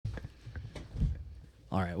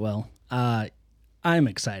All right. Well, I'm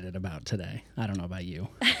excited about today. I don't know about you.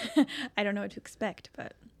 I don't know what to expect,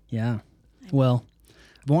 but Yeah. Well,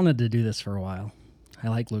 I've wanted to do this for a while. I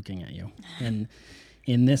like looking at you. And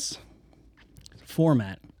in this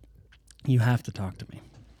format, you have to talk to me.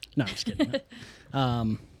 No, I'm just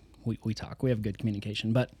kidding. We talk. We have good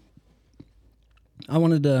communication. But I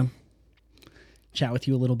wanted to chat with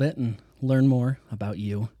you a little bit and learn more about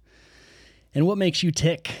you and what makes you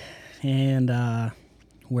tick and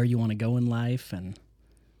where you want to go in life and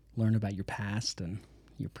learn about your past and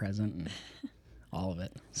your present and all of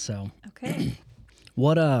it. So, okay.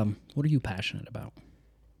 what are you passionate about?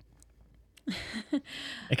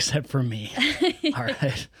 Except for me. All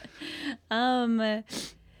right.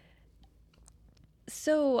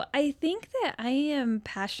 So I think that I am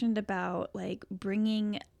passionate about like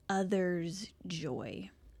bringing others joy.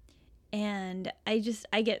 And I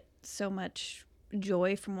get so much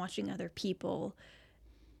joy from watching other people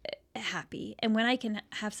happy. And when I can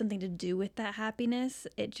have something to do with that happiness,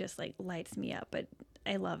 it just like lights me up.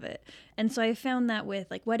 I love it. And so I found that with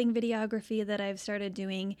like wedding videography that I've started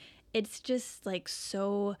doing, it's just like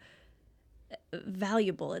so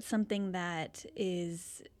valuable. It's something that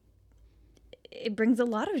it brings a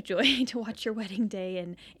lot of joy to watch your wedding day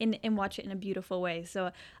and watch it in a beautiful way.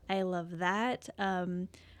 So I love that.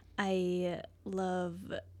 I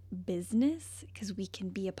love business because we can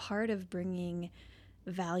be a part of bringing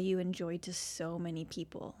value and joy to so many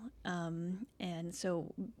people. And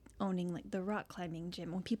so owning like the rock climbing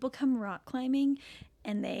gym, when people come rock climbing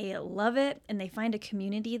and they love it and they find a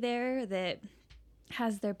community there that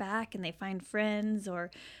has their back and they find friends,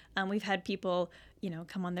 or we've had people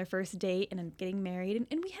come on their first date and then getting married,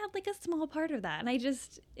 and we had like a small part of that, and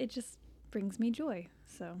it just brings me joy.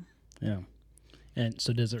 So Yeah. And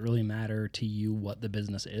so does it really matter to you what the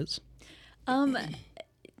business is?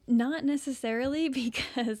 Not necessarily,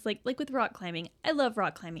 because like with rock climbing, I love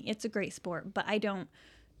rock climbing, it's a great sport, but I don't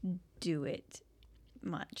do it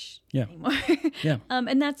much anymore. Yeah.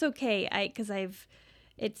 And that's okay.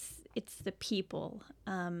 It's the people.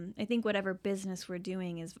 I think whatever business we're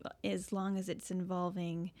doing is, as long as it's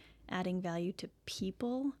involving adding value to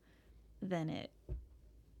people, then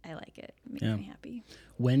I like it. It makes me happy.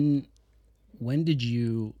 When did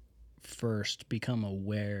you first become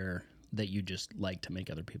aware that you just like to make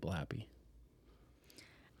other people happy?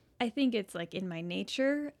 I think it's like in my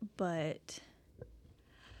nature, but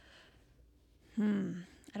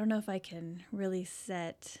I don't know if I can really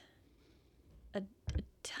set a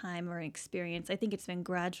time or an experience. I think it's been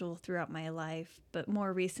gradual throughout my life, but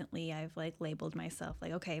more recently I've like labeled myself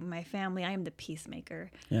like, okay, my family, I am the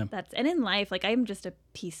peacemaker. Yeah. And in life, like I'm just a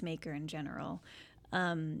peacemaker in general.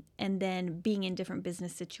 And then being in different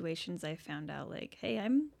business situations, I found out like, hey,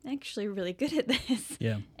 I'm actually really good at this.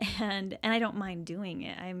 Yeah. And I don't mind doing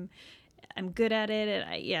it. I'm good at it.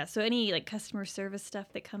 And so any like customer service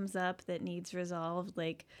stuff that comes up that needs resolved,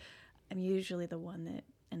 like I'm usually the one that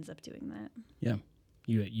ends up doing that. Yeah.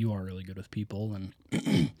 You are really good with people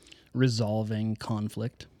and resolving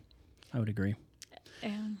conflict. I would agree.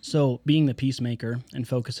 So being the peacemaker and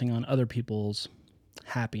focusing on other people's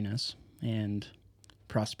happiness and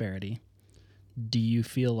prosperity, do you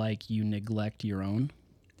feel like you neglect your own?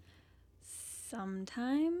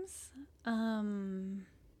 Sometimes. And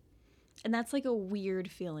that's like a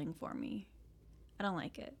weird feeling for me. I don't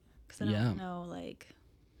like it because I don't know like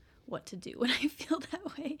what to do when I feel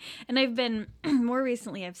that way. And I've been more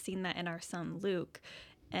recently, I've seen that in our son Luke,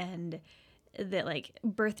 and that like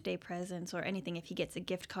birthday presents or anything, if he gets a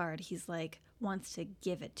gift card, he's like wants to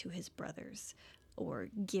give it to his brothers or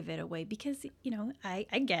give it away because I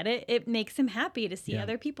get it. It makes him happy to see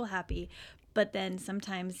other people happy. But then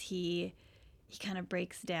sometimes he kind of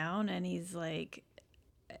breaks down and he's like,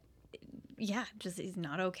 he's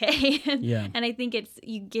not okay. And I think it's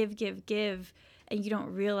you give, and you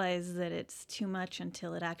don't realize that it's too much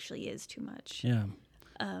until it actually is too much. Yeah.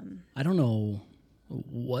 I don't know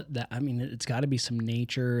what that, I mean, it's got to be some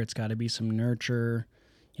nature. It's got to be some nurture.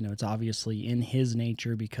 It's obviously in his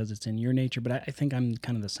nature because it's in your nature, but I think I'm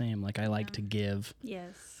kind of the same. Like I like to give.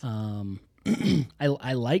 Yes.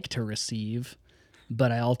 I like to receive,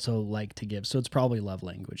 but I also like to give. So it's probably love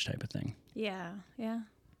language type of thing. Yeah.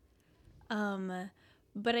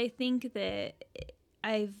 But I think that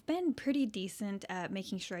I've been pretty decent at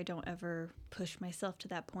making sure I don't ever push myself to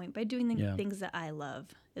that point by doing the things that I love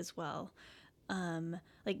as well.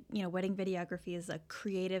 Wedding videography is a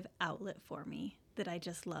creative outlet for me that I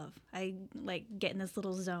just love. I like get in this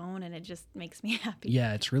little zone and it just makes me happy.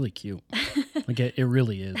 Yeah, it's really cute. Like it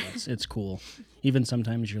really is. It's cool. Even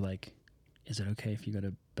sometimes you're like, is it okay if you go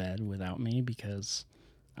to bed without me? Because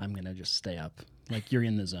I'm going to just stay up Like you're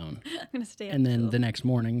in the zone. I'm gonna stay up. And then till- the next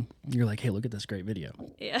morning, you're like, hey, look at this great video.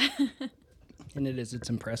 yeah. And it's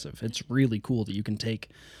impressive. It's really cool that you can take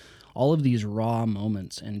all of these raw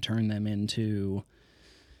moments and turn them into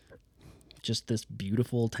just this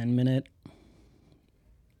beautiful 10-minute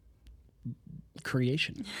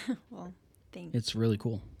creation. Well, thanks. It's really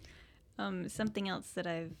cool. Something else that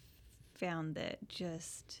I've found that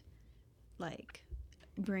just like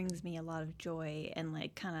brings me a lot of joy and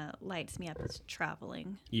like kind of lights me up is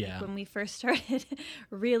traveling. Yeah. Like when we first started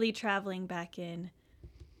really traveling back in,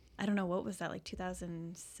 I don't know, what was that, like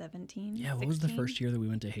 2017? Yeah, what was the first year that we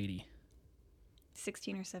went to Haiti?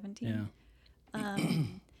 16 or 17? Yeah.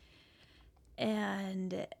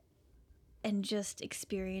 And just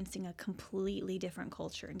experiencing a completely different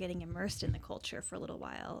culture and getting immersed in the culture for a little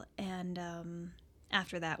while. And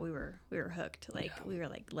after that we were hooked. Like we were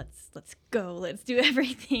like, let's go, let's do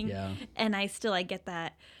everything. Yeah. And I get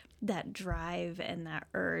that drive and that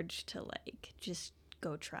urge to like just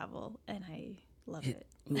go travel, and I love it.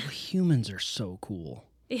 Well, humans are so cool.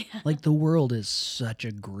 Yeah. Like the world is such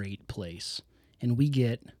a great place, and we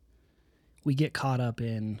get caught up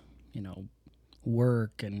in,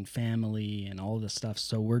 work and family and all this stuff.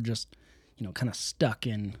 So we're just, kind of stuck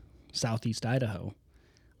in Southeast Idaho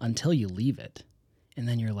until you leave it. And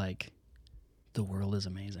then you're like, the world is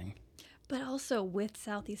amazing. But also with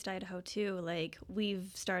Southeast Idaho too, like we've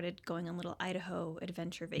started going on little Idaho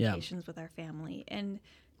adventure vacations with our family, and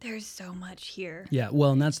there's so much here. Yeah,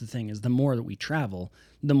 well, and that's the thing, is the more that we travel,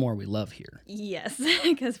 the more we love here. Yes,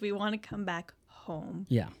 because we want to come back home.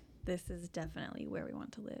 Yeah. This is definitely where we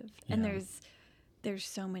want to live. Yeah. And there's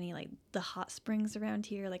so many, like the hot springs around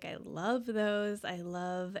here. Like I love those. I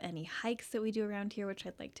love any hikes that we do around here, which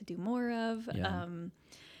I'd like to do more of.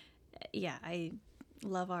 Yeah. I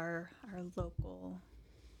love our local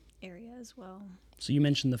area as well. So you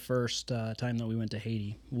mentioned the first time that we went to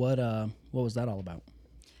Haiti. What was that all about?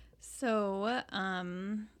 So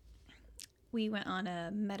we went on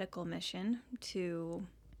a medical mission to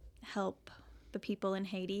help the people in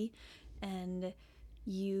Haiti, and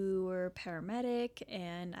you were paramedic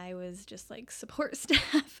and I was just like support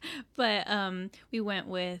staff. But we went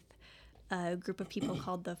with a group of people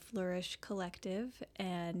called the Flourish Collective,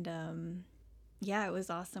 and it was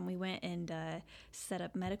awesome. We went and set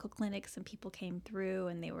up medical clinics, and people came through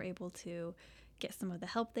and they were able to get some of the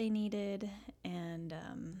help they needed. And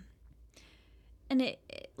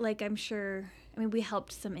it like, I'm sure, we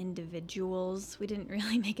helped some individuals. We didn't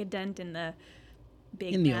really make a dent in the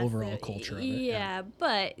big in the overall culture of it. Yeah,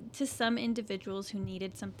 but to some individuals who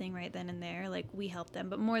needed something right then and there, like we helped them.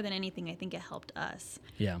 But more than anything, I think it helped us.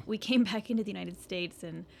 Yeah. We came back into the United States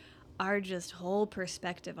and our just whole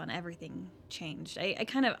perspective on everything changed. I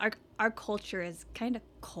kind of, our culture is kind of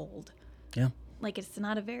cold. Yeah. Like it's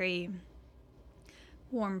not a very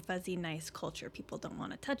warm, fuzzy, nice culture. People don't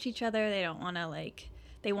want to touch each other. They don't want to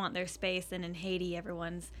they want their space. And in Haiti,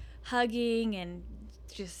 everyone's hugging and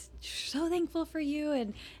just so thankful for you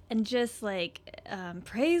and just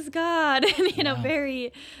praise God. And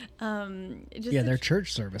very just their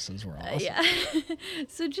church services were awesome.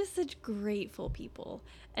 So just such grateful people.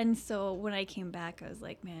 And so when I came back, I was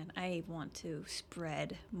like, man, I want to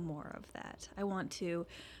spread more of that. I want to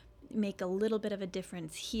make a little bit of a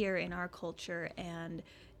difference here in our culture and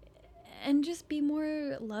just be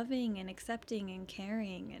more loving and accepting and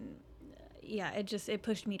caring. And it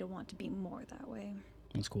pushed me to want to be more that way.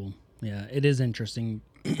 That's cool. Yeah, it is interesting,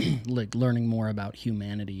 like learning more about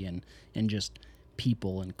humanity and just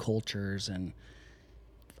people and cultures. And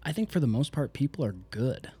I think for the most part, people are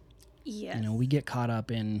good. Yes. We get caught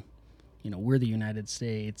up in, we're the United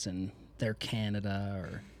States and they're Canada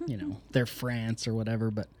or, they're France or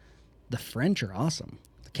whatever. But the French are awesome.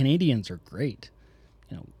 The Canadians are great.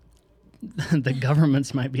 The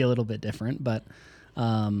governments might be a little bit different, but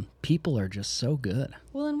people are just so good.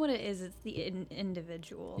 Well, and what it is, it's the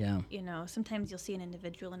individual. Yeah. Sometimes you'll see an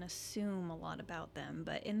individual and assume a lot about them,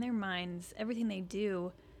 but in their minds, everything they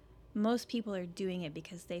do, most people are doing it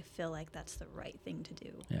because they feel like that's the right thing to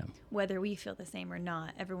do. Yeah. Whether we feel the same or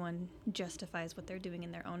not, everyone justifies what they're doing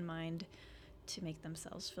in their own mind to make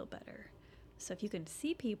themselves feel better. So if you can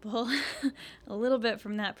see people a little bit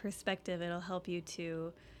from that perspective, it'll help you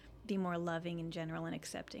to be more loving in general and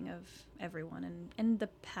accepting of everyone and the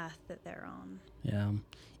path that they're on. Yeah.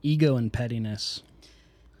 Ego and pettiness.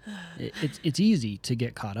 It's easy to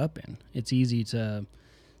get caught up in. It's easy to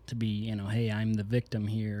be, hey, I'm the victim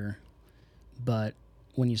here. But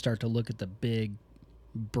when you start to look at the big,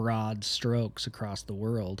 broad strokes across the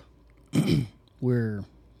world, we're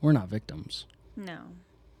not victims. No.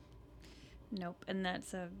 Nope. And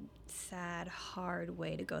that's a sad, hard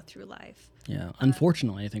way to go through life. Yeah.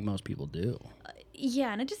 Unfortunately, I think most people do.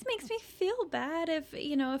 Yeah, and it just makes me feel bad if,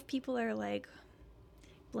 if people are like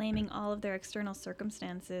blaming all of their external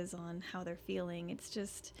circumstances on how they're feeling.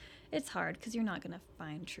 It's hard because you're not going to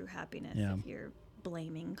find true happiness if you're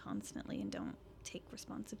blaming constantly and don't take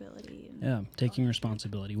responsibility. Taking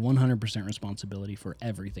responsibility, 100% responsibility for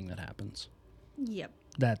everything that happens. Yep.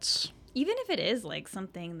 That's... Even if it is like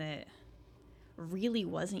something that really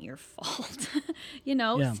wasn't your fault,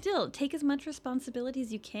 still take as much responsibility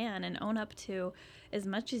as you can and own up to as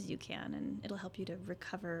much as you can, and it'll help you to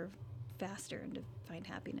recover faster and to find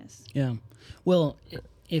happiness. Yeah. Well,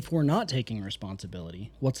 if we're not taking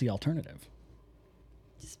responsibility, what's the alternative?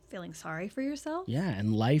 Just feeling sorry for yourself? Yeah,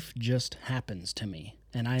 and life just happens to me,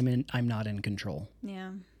 and I'm not in control.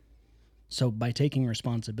 Yeah. So by taking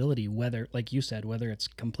responsibility, whether, like you said, whether it's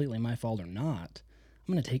completely my fault or not,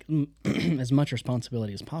 I'm going to take as much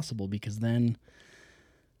responsibility as possible, because then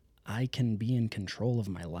I can be in control of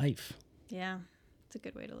my life. Yeah, it's a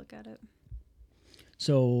good way to look at it.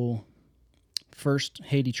 So, first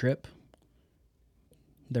Haiti trip.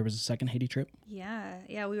 There was a second Haiti trip? Yeah,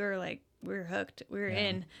 we were hooked. We were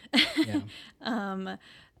in. Yeah.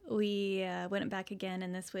 We went back again,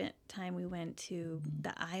 and this time we went to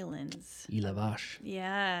the islands. Île Vache.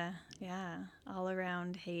 Yeah, all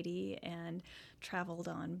around Haiti, and traveled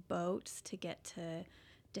on boats to get to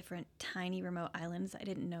different tiny remote islands I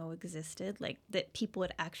didn't know existed, like that people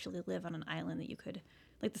would actually live on an island that you could,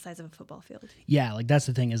 like the size of a football field. Yeah, like that's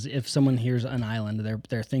the thing, is if someone hears an island,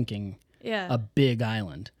 they're thinking a big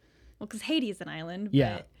island. Well, because Haiti is an island.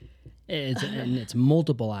 Yeah, it's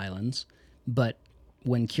multiple islands, but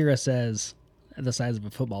when Kira says the size of a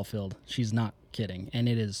football field, she's not kidding. And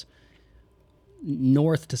it is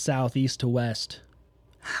north to south, east to west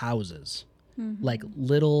houses, like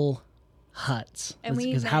little huts. And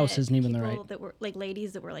because house isn't even the right. That were like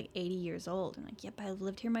ladies that were like 80 years old, and like, yep, I've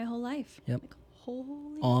lived here my whole life. Yep. Like,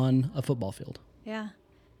 holy. On a football field. Yeah,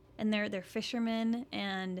 and they're fishermen,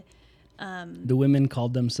 and the women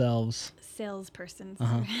called themselves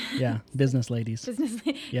salespersons. Yeah, business ladies.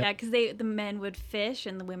 Yeah, because the men would fish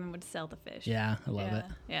and the women would sell the fish. Yeah, I love it.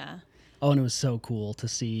 Yeah. Oh, and it was so cool to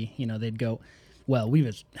see. They'd go. Well, we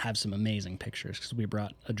would have some amazing pictures because we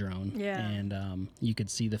brought a drone. Yeah. And you could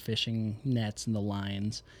see the fishing nets and the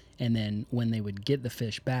lines. And then when they would get the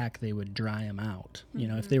fish back, they would dry them out.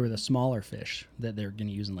 If they were the smaller fish that they're going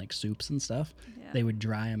to use in like soups and stuff, they would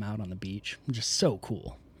dry them out on the beach. Just so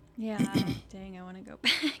cool. Yeah. Dang, I want to go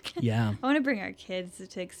back. Yeah. I want to bring our kids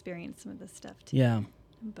to experience some of this stuff too. Yeah.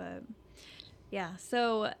 But yeah,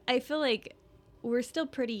 so I feel like we're still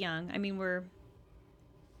pretty young. I mean, we're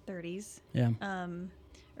 30s. Yeah.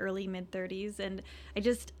 Early mid 30s, and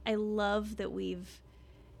I love that we've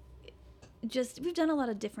done a lot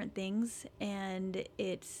of different things, and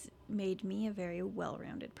it's made me a very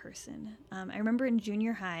well-rounded person. I remember in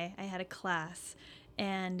junior high I had a class,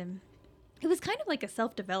 and it was kind of like a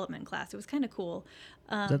self-development class. It was kind of cool.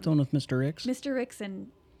 Is that the one with Mr. Ricks? Mr. Ricks and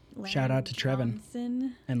Laren Shout out to Trevin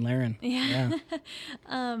and Laren. Yeah.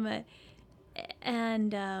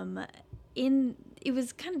 It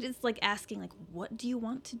was kind of just like asking, like, what do you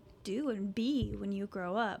want to do and be when you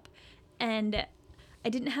grow up? And I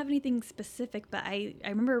didn't have anything specific, but I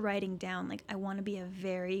remember writing down, like, I want to be a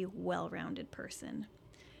very well-rounded person.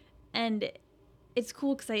 And it's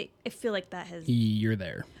cool because I feel like that has... You're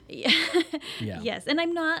there. Yeah. Yeah. Yes. And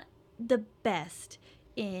I'm not the best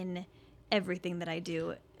in everything that I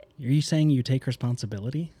do. Are you saying you take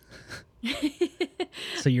responsibility?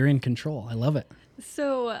 So you're in control. I love it.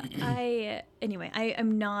 So I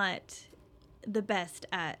am not the best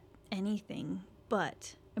at anything,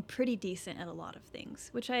 but I'm pretty decent at a lot of things,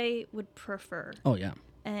 which I would prefer. Oh, yeah.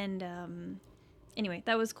 And anyway,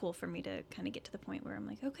 that was cool for me to kind of get to the point where I'm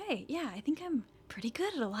like, okay, yeah, I think I'm pretty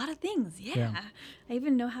good at a lot of things. Yeah. I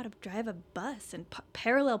even know how to drive a bus and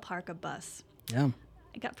parallel park a bus. Yeah.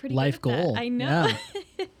 I got pretty life good at goal. That. I know.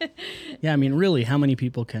 Yeah. Yeah, I mean, really, how many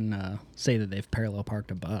people can say that they've parallel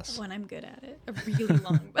parked a bus? When I'm good at it, a really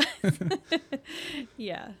long bus.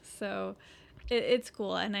 Yeah, so it's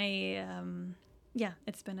cool, and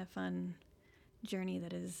it's been a fun journey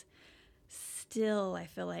that is still. I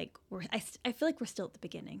feel like we're still at the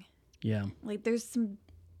beginning. Yeah, like there's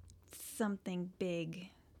something big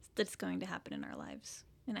that's going to happen in our lives,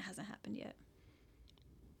 and it hasn't happened yet.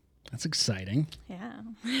 That's exciting. Yeah.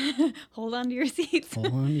 Hold on to your seats.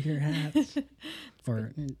 Hold on to your hats.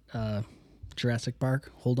 Or Jurassic Park,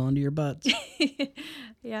 hold on to your butts.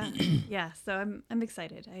 Yeah. Yeah. So I'm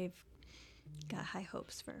excited. I've got high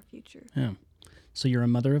hopes for our future. Yeah. So you're a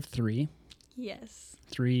mother of 3. Yes.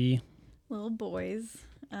 3 little boys.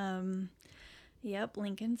 Yep,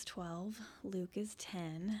 Lincoln's 12, Luke is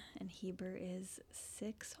 10, and Heber is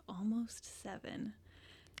 6, almost 7.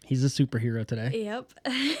 He's a superhero today. Yep.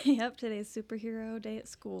 Yep, today's superhero day at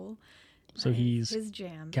school. So he's his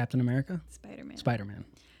jam. Captain America? Spider-Man. Spider-Man.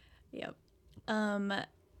 Yep.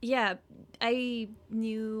 Yeah, I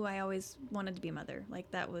knew I always wanted to be a mother. Like,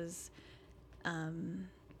 that was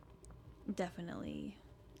definitely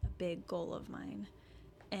a big goal of mine.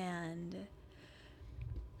 And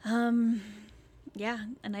yeah,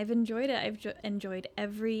 and I've enjoyed it. I've enjoyed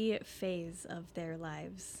every phase of their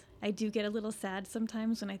lives. I do get a little sad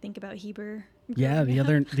sometimes when I think about Heber. Yeah, the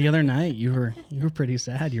other night you were pretty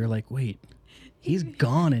sad. You were like, "Wait, he's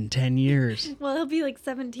gone in 10 years." Well, he'll be like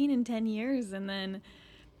 17 in 10 years, and then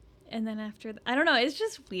after I don't know, it's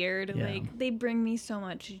just weird. Yeah. Like, they bring me so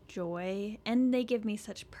much joy, and they give me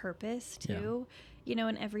such purpose too, you know,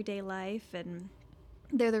 in everyday life, and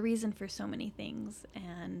they're the reason for so many things.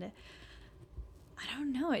 And I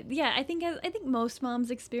don't know. Yeah, I think most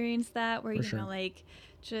moms experience that, where, For you sure. know, like,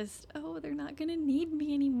 just, oh, they're not going to need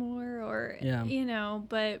me anymore, or, Yeah. you know,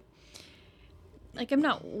 but, like, I'm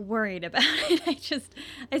not worried about it. I just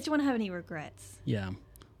don't want to have any regrets. Yeah.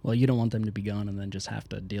 Well, you don't want them to be gone and then just have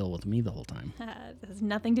to deal with me the whole time. It has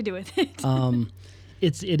nothing to do with it.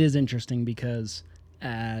 It is interesting because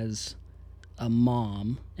as a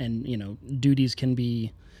mom, and you know, duties can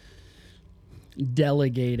be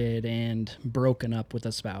delegated and broken up with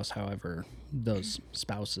a spouse, however those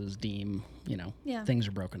spouses deem, you know, Yeah. things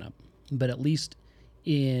are broken up. But at least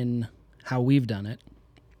in how we've done it,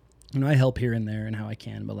 you know, I help here and there and how I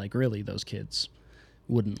can, but like really those kids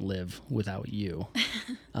wouldn't live without you.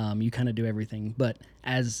 You kind of do everything. But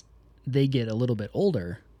as they get a little bit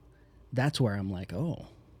older, that's where I'm like, oh,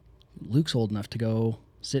 Luke's old enough to go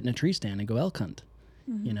sit in a tree stand and go elk hunt.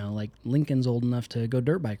 You know, like Lincoln's old enough to go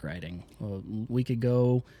dirt bike riding. Well, we could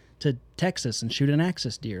go to Texas and shoot an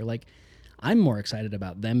axis deer. Like, I'm more excited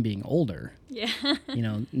about them being older. Yeah. You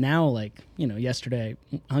know, now, like, you know, yesterday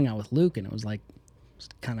I hung out with Luke and it was like,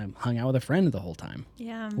 just kind of hung out with a friend the whole time.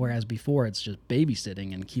 Yeah. Whereas before it's just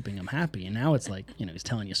babysitting and keeping him happy. And now it's like, you know, he's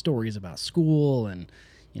telling you stories about school and,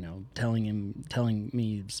 you know, telling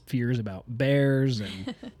me fears about bears,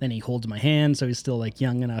 and then he holds my hand, so he's still like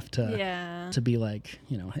young enough to be like,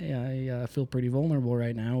 you know, hey, I feel pretty vulnerable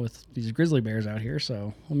right now with these grizzly bears out here,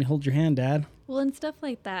 so let me hold your hand, Dad. Well, and stuff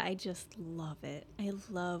like that, I just love it. I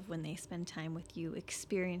love when they spend time with you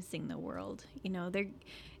experiencing the world. You know,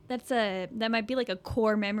 that might be like a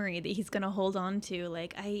core memory that he's going to hold on to.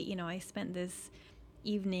 Like, I spent this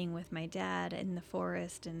evening with my dad in the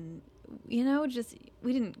forest, and, you know, just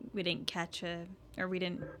we didn't catch an elk.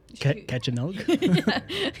 Yeah,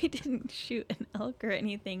 we didn't shoot an elk or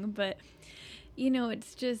anything, but, you know,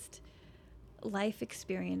 it's just life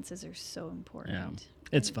experiences are so important. Yeah,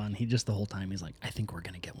 it's fun. He just the whole time he's like, I think we're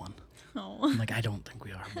gonna get one. Oh. I'm like, I don't think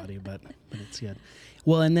we are, buddy, but it's good.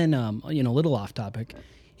 Well, and then you know, a little off topic.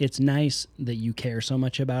 It's nice that you care so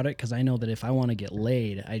much about it, because I know that if I want to get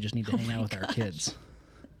laid, I just need to hang out with our kids.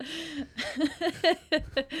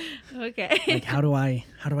 Okay. Like, how do I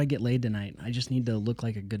get laid tonight? I just need to look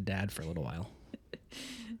like a good dad for a little while.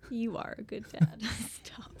 You are a good dad.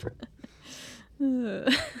 Stop.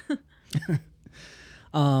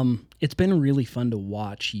 It's been really fun to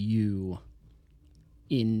watch you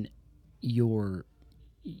in your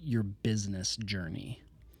business journey,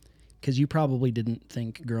 because you probably didn't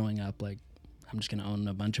think growing up, like, I'm just going to own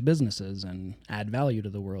a bunch of businesses and add value to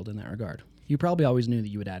the world in that regard. You probably always knew that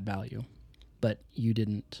you would add value, but you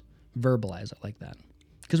didn't verbalize it like that,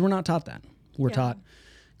 because we're not taught that. We're taught,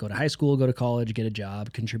 go to high school, go to college, get a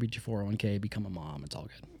job, contribute to 401k, become a mom. It's all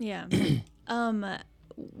good. Yeah.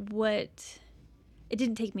 It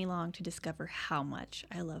didn't take me long to discover how much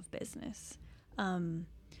I love business.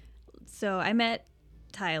 So I met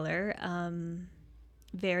Tyler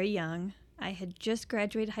very young. I had just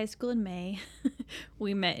graduated high school in May.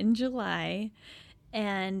 We met in July.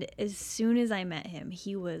 And as soon as I met him,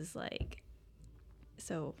 he was like,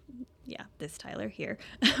 so yeah, this Tyler here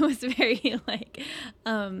was very like,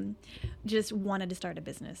 just wanted to start a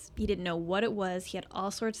business. He didn't know what it was. He had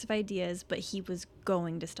all sorts of ideas, but he was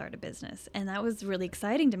going to start a business. And that was really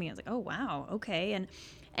exciting to me. I was like, oh, wow. Okay. And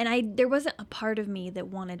there wasn't a part of me that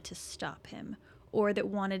wanted to stop him or that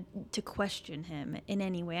wanted to question him in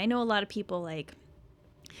any way. I know a lot of people like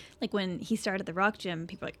when he started the Rock Gym,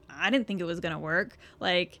 people were like, I didn't think it was going to work.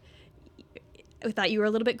 Like, I thought you were a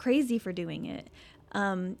little bit crazy for doing it.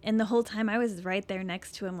 And the whole time I was right there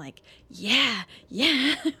next to him, like, yeah,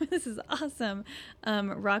 this is awesome.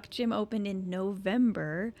 Rock Gym opened in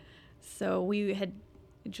November. So we had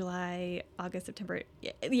July, August, September.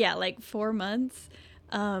 Yeah, like 4 months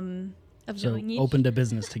of So knowing each. opened a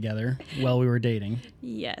business together while we were dating.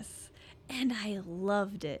 Yes. And I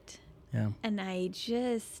loved it. Yeah. And I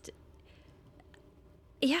just,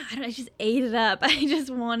 I just ate it up. I just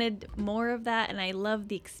wanted more of that. And I loved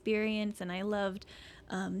the experience. And I loved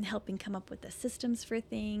helping come up with the systems for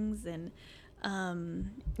things. And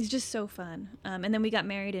it's just so fun. And then we got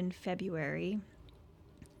married in February.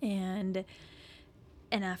 And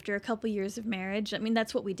after a couple years of marriage, I mean,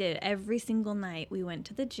 that's what we did. Every single night we went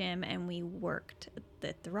to the gym and we worked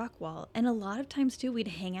at the rock wall. And a lot of times, too, we'd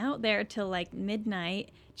hang out there till like midnight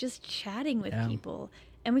just chatting with people.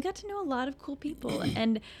 And we got to know a lot of cool people.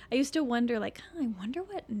 And I used to wonder, like, I wonder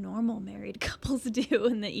what normal married couples do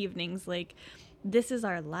in the evenings. Like, this is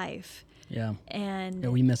our life. Yeah.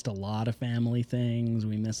 And we missed a lot of family things.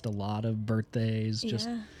 We missed a lot of birthdays. Just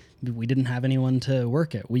we didn't have anyone to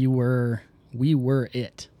work it. We were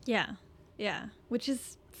it. Yeah. Yeah. Which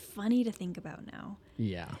is funny to think about now.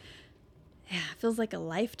 Yeah. Yeah. It feels like a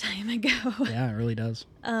lifetime ago. Yeah, it really does.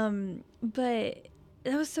 But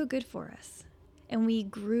that was so good for us. And we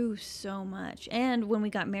grew so much. And when we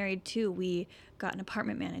got married, too, we got an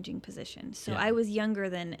apartment managing position. So I was younger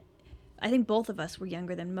than, I think both of us were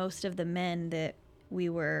younger than most of the men that we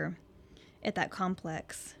were at that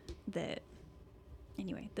complex that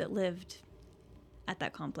lived at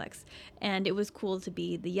that complex. And it was cool to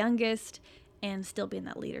be the youngest and still be in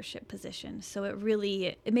that leadership position. So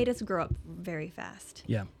it made us grow up very fast.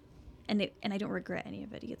 Yeah. And I don't regret any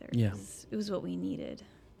of it either. Yeah. It was what we needed.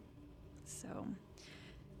 So,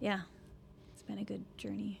 yeah, it's been a good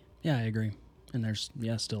journey. Yeah, I agree. And there's,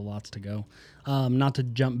 still lots to go. Not to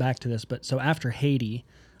jump back to this, but so after Haiti,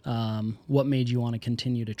 what made you want to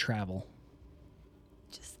continue to travel?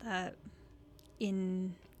 Just that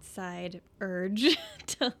inside urge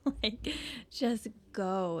to just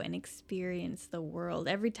go and experience the world.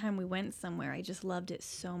 Every time we went somewhere, I just loved it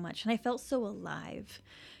so much. And I felt so alive.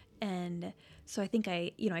 And so I think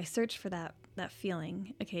I search for that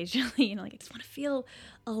feeling occasionally, I just want to feel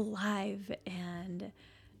alive, and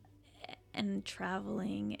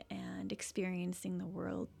traveling and experiencing the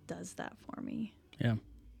world does that for me. Yeah.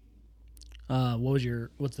 What's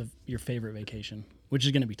your favorite vacation? Which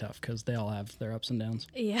is going to be tough because they all have their ups and downs.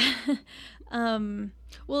 Yeah.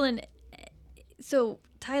 Well, and so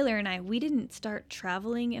Tyler and I, we didn't start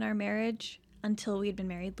traveling in our marriage until we had been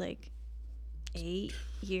married 8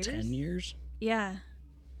 years. 10 years? Yeah.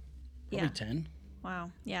 Probably 10.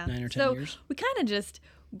 Wow. Yeah. 9 or 10 years. We kind of just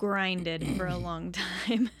grinded for a long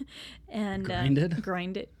time. And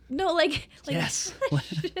grinded. No, yes.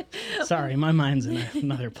 Sorry, my mind's in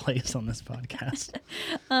another place on this podcast.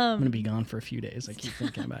 I'm going to be gone for a few days. I keep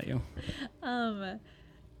thinking about you.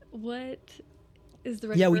 What is the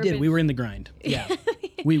right Yeah, we verbiage? did. We were in the grind. Yeah.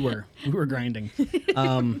 We were grinding.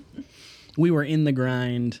 We were in the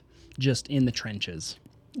grind, just in the trenches.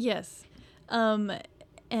 Yes.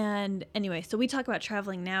 And anyway, so we talk about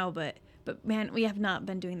traveling now, but man, we have not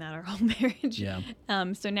been doing that our whole marriage. Yeah.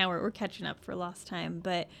 So now we're catching up for lost time.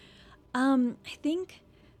 But I think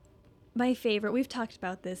my favorite, we've talked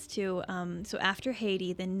about this too. So after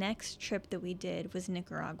Haiti, the next trip that we did was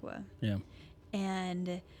Nicaragua. Yeah.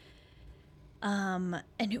 And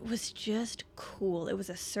it was just cool. It was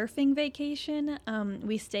a surfing vacation.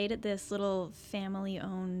 We stayed at this little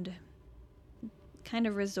family-owned kind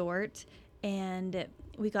of resort, and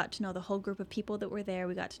we got to know the whole group of people that were there.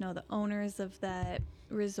 We got to know the owners of that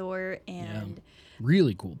resort, and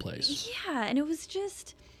really cool place. Yeah, and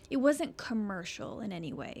it wasn't commercial in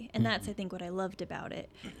any way, and that's I think what I loved about it.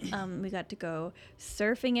 We got to go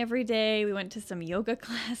surfing every day. We went to some yoga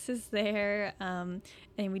classes there, and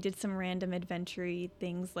we did some random adventure-y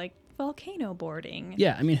things like volcano boarding.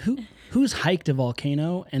 Yeah, I mean, who's hiked a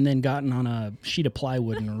volcano and then gotten on a sheet of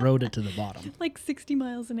plywood and rode it to the bottom? 60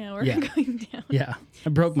 miles an hour Yeah. going down. Yeah, I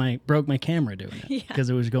broke my camera doing it because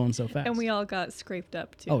it was going so fast. And we all got scraped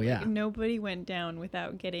up too. Oh yeah, nobody went down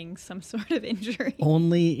without getting some sort of injury.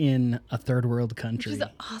 Only in a third world country which is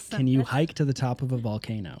awesome. Can you hike to the top of a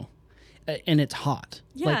volcano. And it's hot.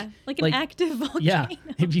 Yeah, like an active volcano. Yeah,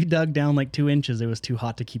 if you dug down 2 inches, it was too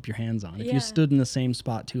hot to keep your hands on. If you stood in the same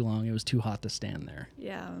spot too long, it was too hot to stand there.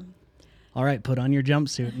 Yeah. All right, put on your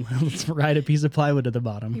jumpsuit and let's ride a piece of plywood to the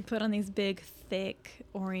bottom. We put on these big, thick,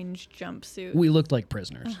 orange jumpsuits. We looked like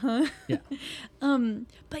prisoners. Uh-huh. Yeah.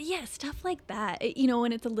 But yeah, stuff like that.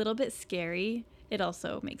 When it's a little bit scary, it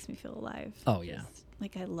also makes me feel alive. Oh, yeah.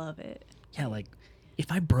 I love it. Yeah,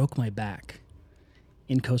 if I broke my back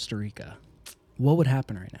in Costa Rica, what would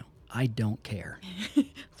happen right now? I don't care. At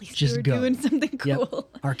least Just you were go. doing something Yep. cool.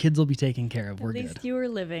 Our kids will be taken care of. We're At least good. you were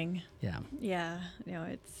living. Yeah. Yeah,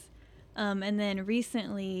 it's and then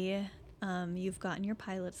recently you've gotten your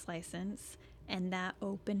pilot's license, and that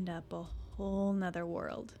opened up a whole nother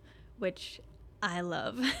world, which I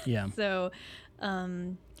love. Yeah. So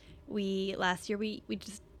we last year we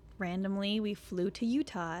just randomly we flew to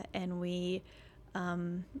Utah, and we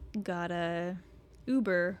got a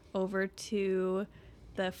Uber over to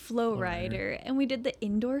the Flow Rider, and we did the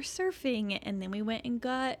indoor surfing, and then we went and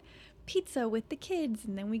got pizza with the kids,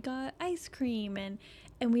 and then we got ice cream, and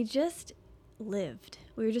we just lived.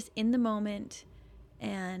 We were just in the moment,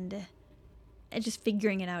 and just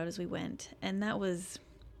figuring it out as we went, and that was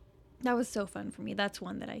so fun for me. That's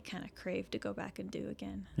one that I kind of crave to go back and do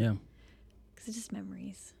again. Yeah. Because it's just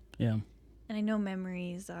memories. Yeah. And I know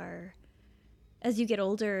memories are, as you get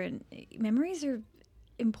older, and memories are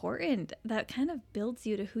important. That kind of builds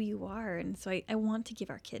you to who you are. And so I want to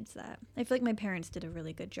give our kids that. I feel like my parents did a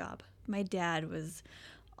really good job. My dad was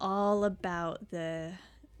all about the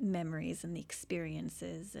memories and the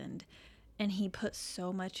experiences, and he put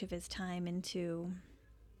so much of his time into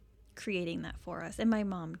creating that for us, and my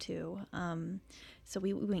mom too. So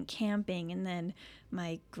we went camping, and then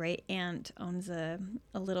my great aunt owns a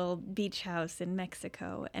little beach house in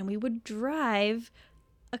Mexico, and we would drive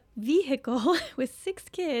a vehicle with 6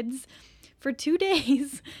 kids for 2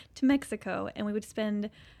 days to Mexico, and we would spend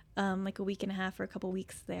like a week and a half or a couple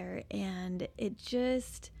weeks there, and it's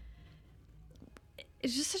just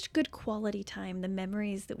such good quality time. The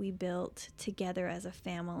memories that we built together as a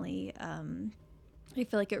family, I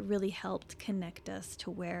feel like it really helped connect us to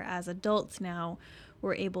where, as adults now,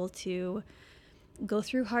 we're able to go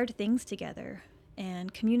through hard things together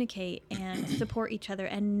and communicate and support each other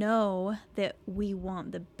and know that we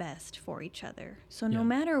want the best for each other. So no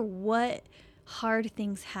matter what hard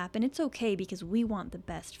things happen, it's okay, because we want the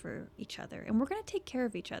best for each other, and we're going to take care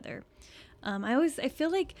of each other. I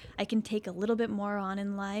feel like I can take a little bit more on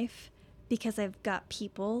in life because I've got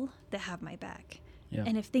people that have my back. Yeah.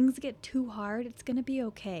 And if things get too hard, it's going to be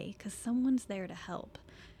okay, because someone's there to help.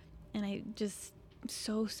 And I just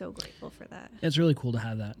so grateful for that. It's really cool to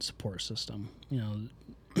have that support system. You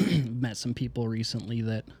know, met some people recently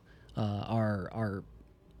that are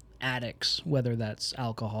addicts, whether that's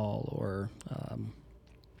alcohol or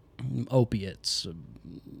opiates,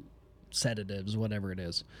 sedatives, whatever it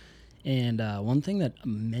is. And one thing that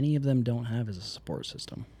many of them don't have is a support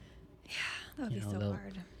system. Yeah, that would be so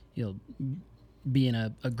hard. You'll be in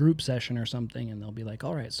a group session or something, and they'll be like,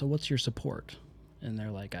 all right, so what's your support? And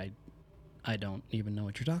they're like, I don't even know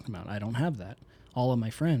what you're talking about. I don't have that. All of my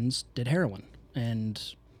friends did heroin, and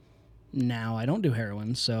now I don't do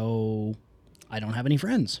heroin, so I don't have any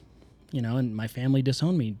friends, you know, and my family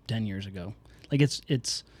disowned me 10 years ago. Like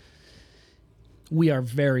we are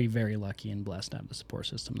very, very lucky and blessed to have the support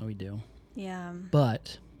system that we do. Yeah.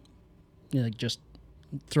 But, you know, like, just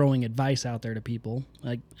throwing advice out there to people,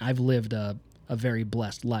 like, I've lived a very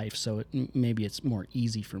blessed life, so maybe it's more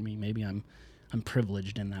easy for me. Maybe I'm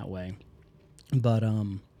privileged in that way. But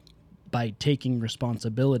by taking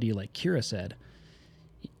responsibility, like Kira said,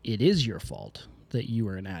 it is your fault that you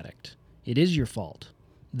are an addict. It is your fault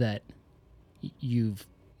that you've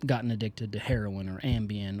gotten addicted to heroin or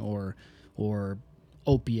Ambien or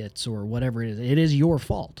opiates or whatever it is. It is your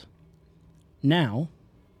fault. Now,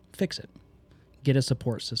 fix it. Get a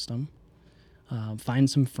support system. Find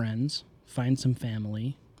some friends. Find some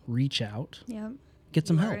family. Reach out. Yep. Get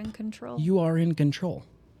some help. You are in control. You are in control.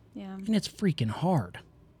 Yeah. And it's freaking hard.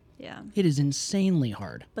 Yeah. It is insanely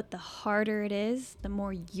hard. But the harder it is, the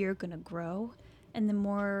more you're going to grow, and the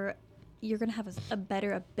more you're going to have a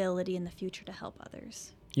better ability in the future to help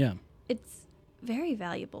others. Yeah. It's very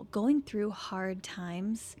valuable. Going through hard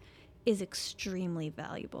times is extremely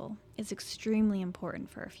valuable. It's extremely important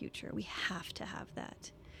for our future. We have to have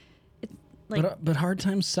that. It's like, but hard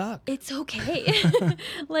times suck. It's okay.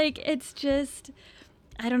 Like, it's just,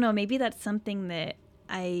 I don't know, maybe that's something that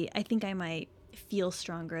I think I might feel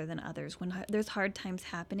stronger than others. When there's hard times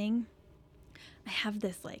happening, I have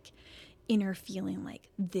this like inner feeling like,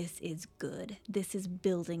 this is good. This is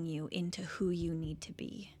building you into who you need to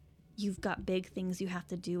be. You've got big things you have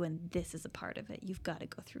to do, and this is a part of it. You've got to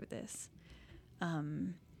go through this.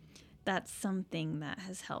 That's something that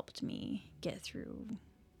has helped me get through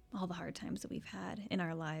all the hard times that we've had in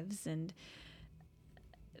our lives. And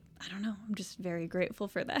I don't know, I'm just very grateful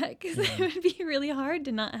for that, because it would be really hard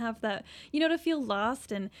to not have that, you know, to feel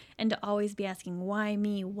lost and to always be asking, why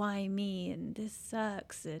me, and this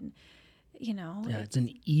sucks. And, you know. Yeah, it's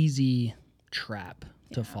an easy trap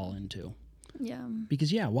to fall into. Yeah.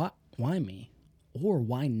 Because, why me? or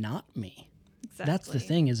why not me? Exactly. That's the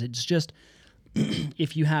thing, is it's just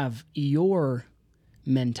if you have your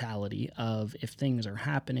mentality of if things are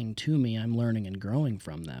happening to me, I'm learning and growing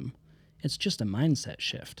from them. It's just a mindset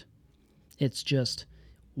shift. It's just,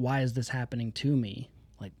 why is this happening to me?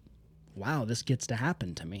 Like, wow, this gets to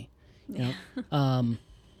happen to me. You know,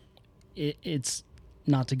 it's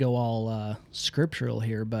not to go all scriptural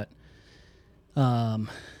here, but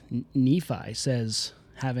Nephi says,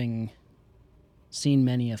 having seen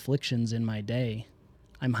many afflictions in my day,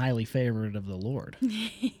 I'm highly favored of the Lord.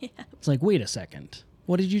 Yeah. It's like, wait a second.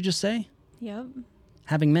 What did you just say? Yep.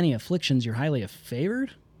 Having many afflictions, you're highly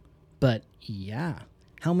favored? But yeah,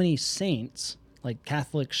 how many saints, like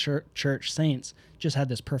Catholic church saints, just had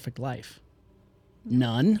this perfect life?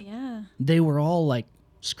 None. Yeah. They were all like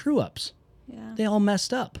screw ups. Yeah. They all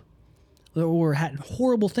messed up or had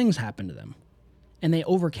horrible things happen to them, and they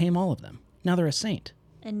overcame all of them. Now they're a saint.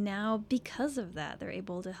 And now, because of that, they're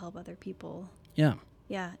able to help other people. Yeah.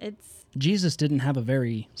 Yeah, it's... Jesus didn't have a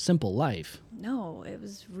very simple life. No, it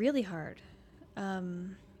was really hard.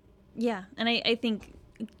 Yeah, and I think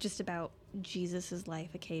just about Jesus's life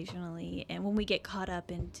occasionally, and when we get caught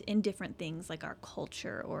up in different things like our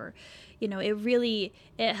culture, or, you know,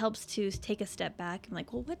 it helps to take a step back and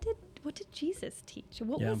like, well, what did Jesus teach?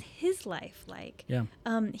 What was his life like? Yeah.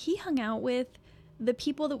 He hung out with the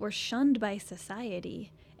people that were shunned by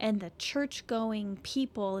society, and the church-going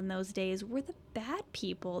people in those days were the bad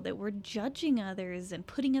people that were judging others and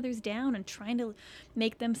putting others down and trying to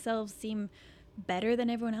make themselves seem better than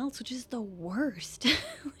everyone else, which is the worst.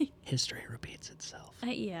 History repeats itself.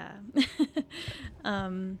 Yeah.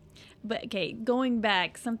 But okay, going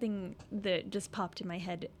back, something that just popped in my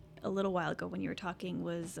head a little while ago when you were talking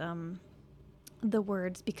was the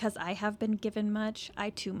words, because I have been given much, I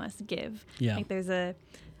too must give. Yeah. Like there's a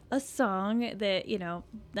song that, you know,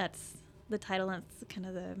 that's the title, that's kind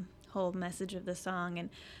of the whole message of the song. And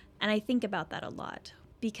I think about that a lot,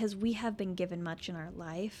 because we have been given much in our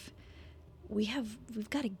life. We've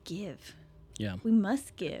got to give. Yeah. We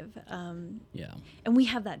must give. Yeah. And we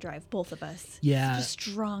have that drive, both of us. Yeah. It's a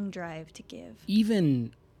strong drive to give.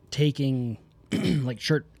 Even taking like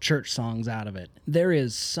church songs out of it, there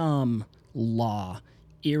is some law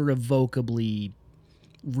irrevocably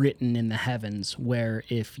written in the heavens where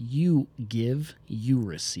if you give, you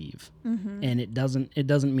receive. Mm-hmm. And it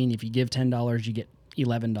doesn't mean if you give $10, you get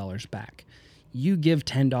 $11 back. You give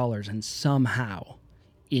 $10 and somehow,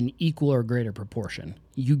 in equal or greater proportion,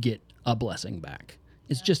 you get a blessing back.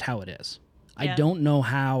 It's just how it is. Yeah. I don't know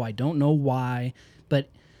how, I don't know why, but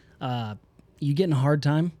you get in a hard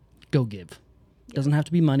time, go give. It doesn't have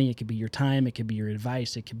to be money. It could be your time. It could be your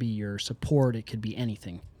advice. It could be your support. It could be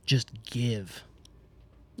anything. Just give.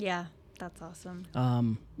 Yeah, that's awesome.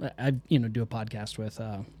 I do a podcast with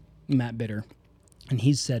Matt Bitter, and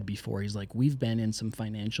he's said before, he's like, we've been in some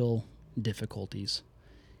financial difficulties,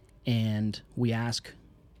 and we ask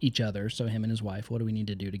each other, so him and his wife, what do we need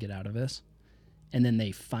to do to get out of this? And then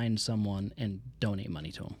they find someone and donate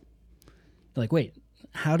money to them. They're like, wait,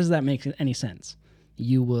 how does that make any sense?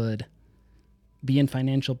 You would be in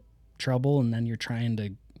financial trouble and then you're trying to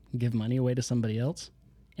give money away to somebody else,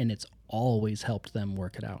 and it's always helped them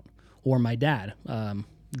work it out. Or my dad,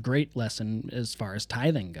 great lesson as far as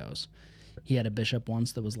tithing goes. He had a bishop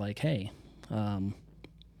once that was like, hey,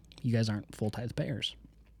 you guys aren't full tithe payers.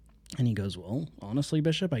 And he goes, well, honestly,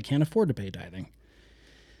 Bishop, I can't afford to pay tithing.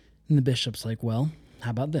 And the bishop's like, well,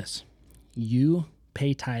 how about this? You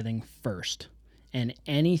pay tithing first, and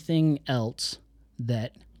anything else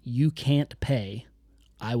that you can't pay,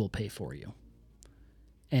 I will pay for you.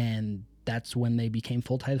 And that's when they became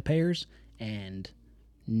full tithe payers and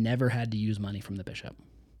never had to use money from the bishop,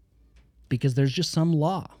 because there's just some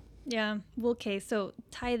law. Yeah. Well, okay, so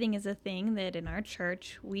tithing is a thing that in our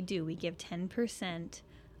church we do. We give 10%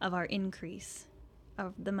 of our increase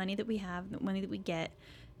of the money that we have, the money that we get,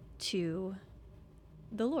 to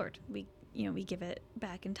the Lord. We give it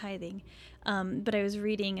back in tithing. But I was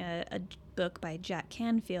reading a book by Jack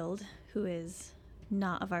Canfield, who is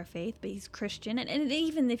not of our faith, but he's Christian. And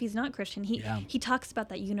even if he's not Christian, he talks about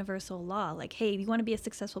that universal law. Like, hey, if you want to be a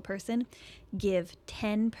successful person, give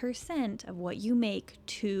 10% of what you make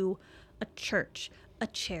to a church, a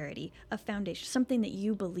charity, a foundation, something that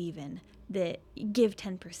you believe in, that give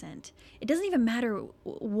 10%. It doesn't even matter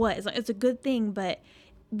what. It's a good thing, but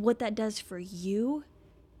what that does for you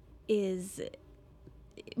is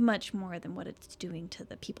much more than what it's doing to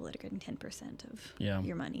the people that are getting 10% of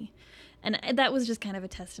your money. And that was just kind of a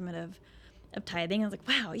testament of tithing. I was like,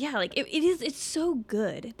 wow, yeah, like it's so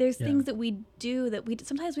good. There's things that we do that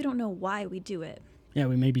sometimes we don't know why we do it. Yeah,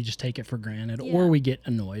 we maybe just take it for granted, or we get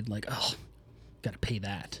annoyed, like, oh, got to pay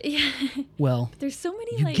that. Yeah. Well, There's so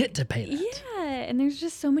many you get to pay that. Yeah, and there's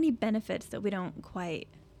just so many benefits that we don't quite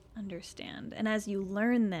understand. And as you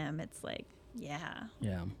learn them, it's like, yeah,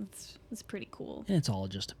 it's pretty cool. And it's all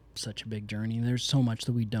just such a big journey. There's so much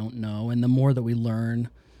that we don't know, and the more that we learn,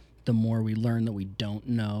 the more we learn that we don't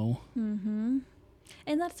know. Mm-hmm.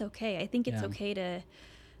 And that's okay. I think it's okay to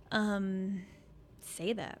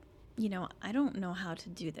say that. You know, I don't know how to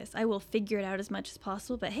do this. I will figure it out as much as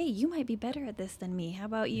possible, but hey, you might be better at this than me. How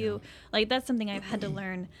about you? Like, that's something I've had to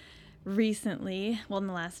learn recently, well, in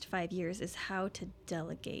the last 5 years, is how to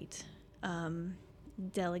delegate.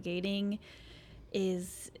 Delegating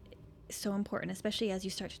is so important, especially as you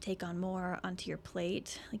start to take on more onto your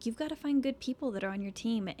plate. Like, you've got to find good people that are on your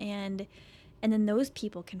team, and then those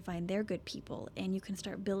people can find their good people, and you can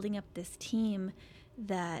start building up this team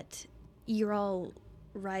that you're all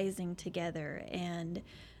rising together, and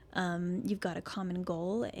you've got a common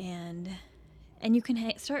goal, and you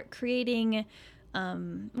can start creating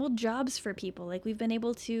jobs for people. Like, we've been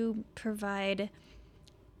able to provide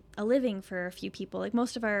a living for a few people. Like,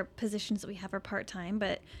 most of our positions that we have are part-time,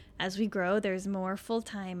 but as we grow, there's more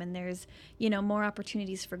full-time, and there's, you know, more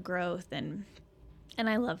opportunities for growth, and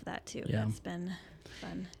I love that too. Yeah. It's been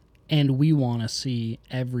fun. And we want to see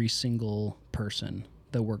every single person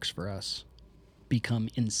that works for us become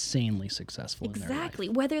insanely successful in their life. Exactly.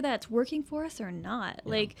 Whether that's working for us or not.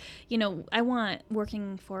 Yeah. Like, you know, I want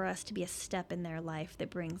working for us to be a step in their life that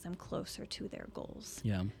brings them closer to their goals.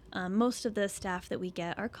 Yeah. Most of the staff that we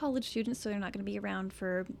get are college students, so they're not going to be around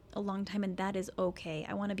for a long time, and that is okay.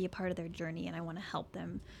 I want to be a part of their journey, and I want to help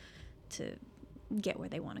them to get where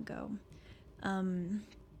they want to go.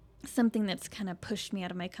 Something that's kind of pushed me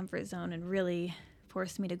out of my comfort zone and really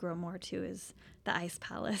forced me to grow more too is the Ice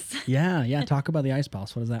Palace. Yeah. Talk about the Ice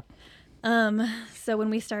Palace. What is that? So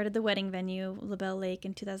when we started the wedding venue, LaBelle Lake,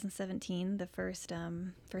 in 2017, the first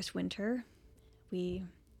winter, we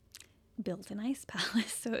built an ice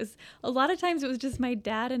palace. So it was, a lot of times it was just my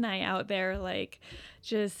dad and I out there, like,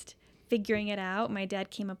 just figuring it out. My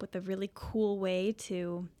dad came up with a really cool way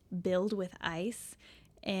to build with ice,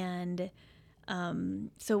 and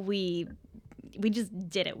so we just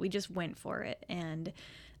did it. We just went for it. And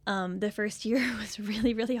the first year was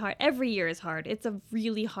really, really hard. Every year is hard. It's a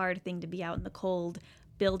really hard thing to be out in the cold,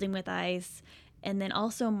 building with ice, and then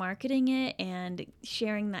also marketing it and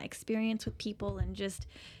sharing that experience with people. And just,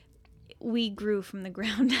 we grew from the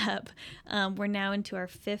ground up. We're now into our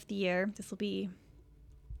 5th year. This will be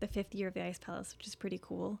the 5th year of the Ice Palace, which is pretty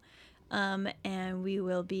cool. And we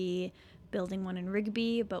will be building one in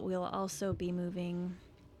Rigby, but we'll also be moving.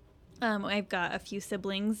 I've got a few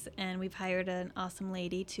siblings, and we've hired an awesome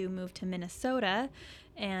lady to move to Minnesota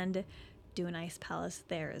and do an ice palace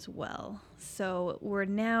there as well. So we're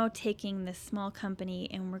now taking this small company,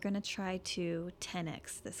 and we're going to try to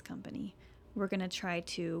 10x this company. We're going to try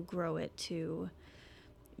to grow it to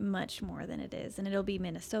much more than it is. And it'll be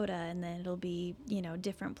Minnesota, and then it'll be, you know,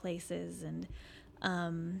 different places. And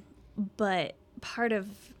but part of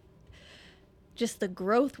just the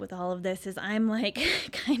growth with all of this is I'm like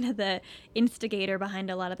kind of the instigator behind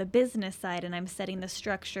a lot of the business side, and I'm setting the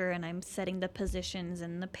structure, and I'm setting the positions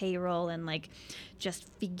and the payroll, and like just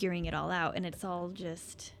figuring it all out. And it's all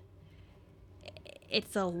just,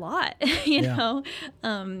 it's a lot, you know?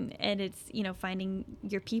 And it's, you know, finding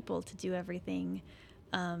your people to do everything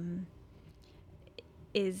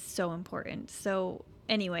is so important. So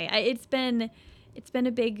anyway, it's been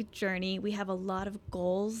a big journey. We have a lot of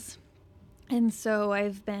goals. And so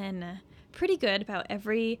I've been pretty good about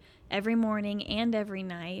every morning and every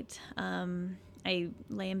night. I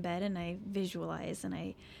lay in bed and I visualize and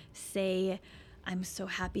I say, I'm so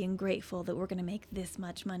happy and grateful that we're going to make this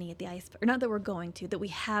much money at the Ice, or not that we're going to, that we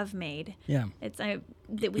have made. Yeah.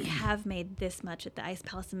 That we have made this much at the Ice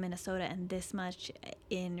Palace in Minnesota and this much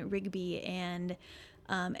in Rigby, and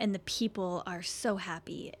the people are so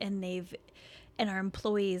happy, and our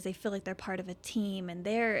employees, they feel like they're part of a team, and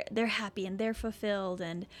they're happy and they're fulfilled,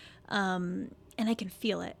 and I can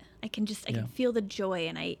feel it. I can feel the joy,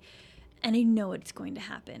 and I know it's going to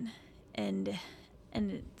happen, and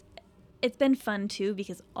it's been fun too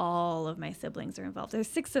because all of my siblings are involved. There's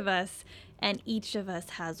 6 of us, and each of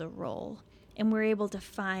us has a role, and we're able to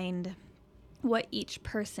find what each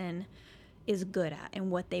person is good at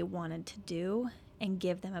and what they wanted to do, and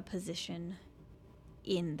give them a position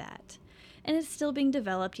in that. And it's still being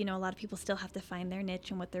developed. You know, a lot of people still have to find their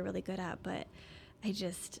niche and what they're really good at, but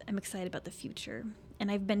I'm excited about the future.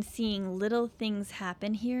 And I've been seeing little things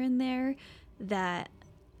happen here and there that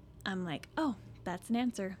I'm like, oh, that's an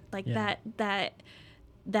answer. Like that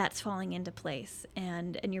that's falling into place.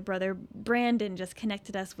 And your brother Brandon just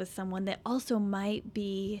connected us with someone that also might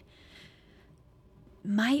be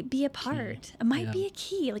a part. It might be a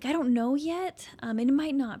key. Like, I don't know yet. And it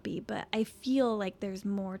might not be, but I feel like there's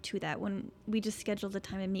more to that. When we just scheduled a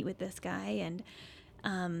time to meet with this guy, and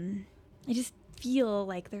I just feel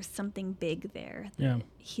like there's something big there. That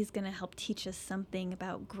he's going to help teach us something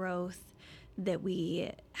about growth that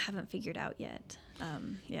we haven't figured out yet.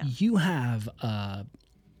 You have,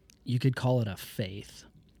 you could call it a faith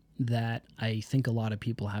that I think a lot of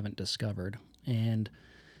people haven't discovered. And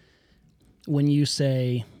when you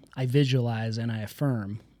say, I visualize and I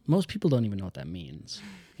affirm, most people don't even know what that means.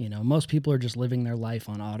 You know, most people are just living their life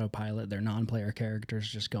on autopilot. They're non-player characters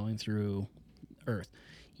just going through Earth.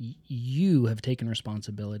 You have taken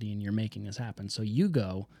responsibility and you're making this happen. So you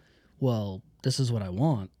go, well, this is what I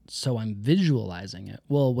want, so I'm visualizing it.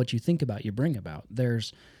 Well, what you think about, you bring about.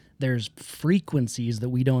 There's frequencies that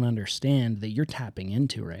we don't understand that you're tapping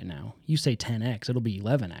into right now. You say 10x, it'll be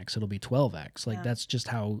 11x, it'll be 12x. Like, that's just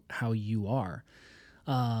how you are.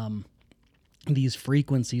 These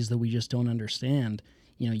frequencies that we just don't understand,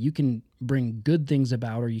 you know, you can bring good things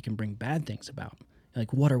about or you can bring bad things about.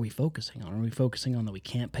 Like, what are we focusing on? Are we focusing on that we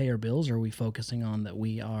can't pay our bills, or are we focusing on that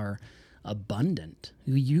we are abundant?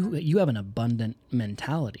 You have an abundant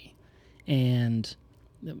mentality, and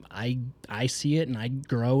I see it, and I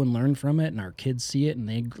grow and learn from it, and our kids see it and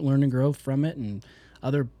they learn and grow from it, and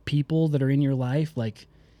other people that are in your life, like,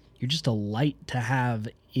 you're just a light to have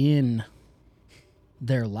in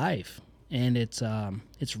their life, and it's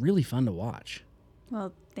really fun to watch.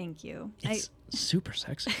 Well, thank you. It's super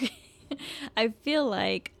sexy. I feel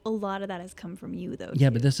like a lot of that has come from you, though. Yeah,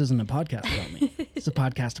 too. but this isn't a podcast about me. It's a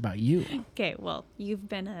podcast about you. Okay, well, you've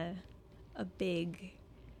been a big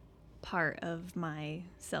part of my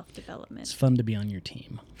self-development. It's fun to be on your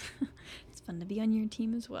team. It's fun to be on your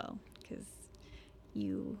team as well, because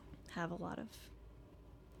you have a lot of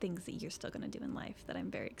things that you're still going to do in life that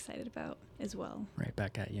I'm very excited about as well. Right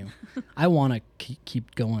back at you. I want to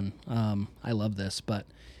keep going. I love this, but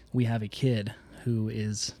we have a kid who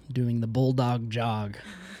is doing the bulldog jog,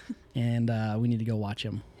 and we need to go watch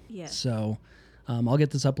him. Yes. So I'll get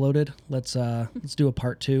this uploaded. Let's do a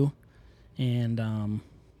part 2. And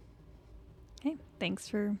hey, thanks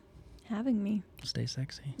for having me. Stay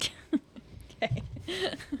sexy. Okay.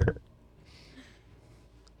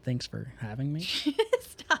 Thanks for having me.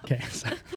 Stop. Okay. So.